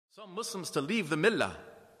Some Muslims to leave the millah.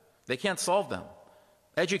 They can't solve them.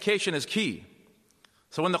 Education is key.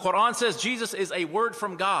 So when the Qur'an says Jesus is a word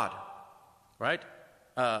from God, right?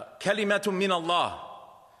 Kalimatum min Allah.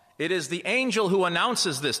 It is the angel who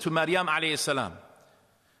announces this to Maryam alayhi salam.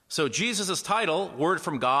 So Jesus' title, word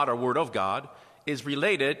from God or word of God, is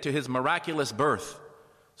related to his miraculous birth.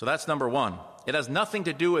 So that's number one. It has nothing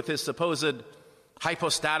to do with his supposed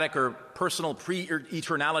hypostatic or personal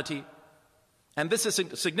pre-eternality. And this is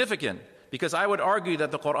significant because I would argue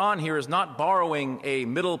that the Qur'an here is not borrowing a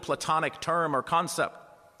middle Platonic term or concept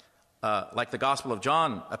like the Gospel of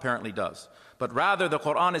John apparently does. But rather the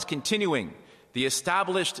Qur'an is continuing the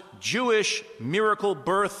established Jewish miracle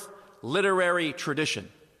birth literary tradition.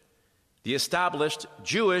 The established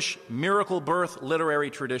Jewish miracle birth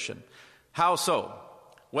literary tradition. How so?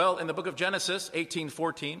 Well, in the book of Genesis,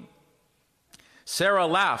 18:14, Sarah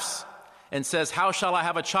laughs and says, "How shall I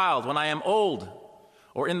have a child when I am old?"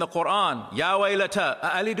 Or in the Quran, "Ya waylata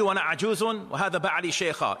a'alidu wa ana ajuzun wa hadha ba'li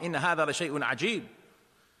shaykha inna hadha la shay'un ajib."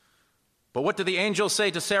 But what did the angel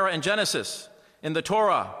say to Sarah in Genesis? In the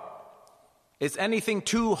Torah, is anything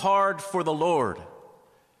too hard for the Lord?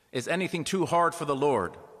 Is anything too hard for the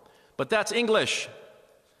Lord? But that's English.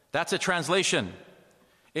 That's a translation.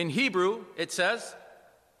 In Hebrew, it says,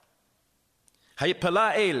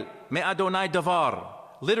 Haypala'el me Adonai davar.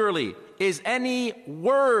 Literally, is any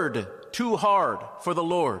word too hard for the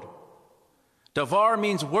Lord? Davar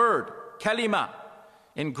means word, kalima.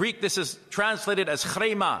 In Greek, this is translated as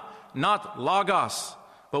chrema, not logos.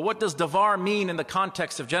 But what does davar mean in the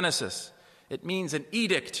context of Genesis? It means an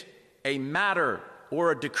edict, a matter,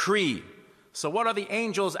 or a decree. So what are the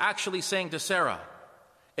angels actually saying to Sarah?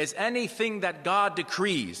 Is anything that God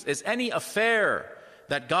decrees, is any affair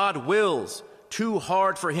that God wills too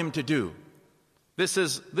hard for him to do? This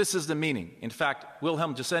is the meaning. In fact,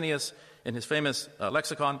 Wilhelm Gesenius, in his famous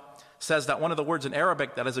lexicon, says that one of the words in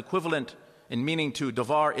Arabic that is equivalent in meaning to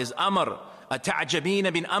davar is amr,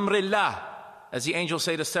 ata'jabina bin amrillah, as the angels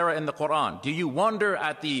say to Sarah in the Quran. Do you wonder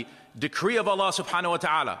at the decree of Allah subhanahu wa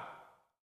ta'ala?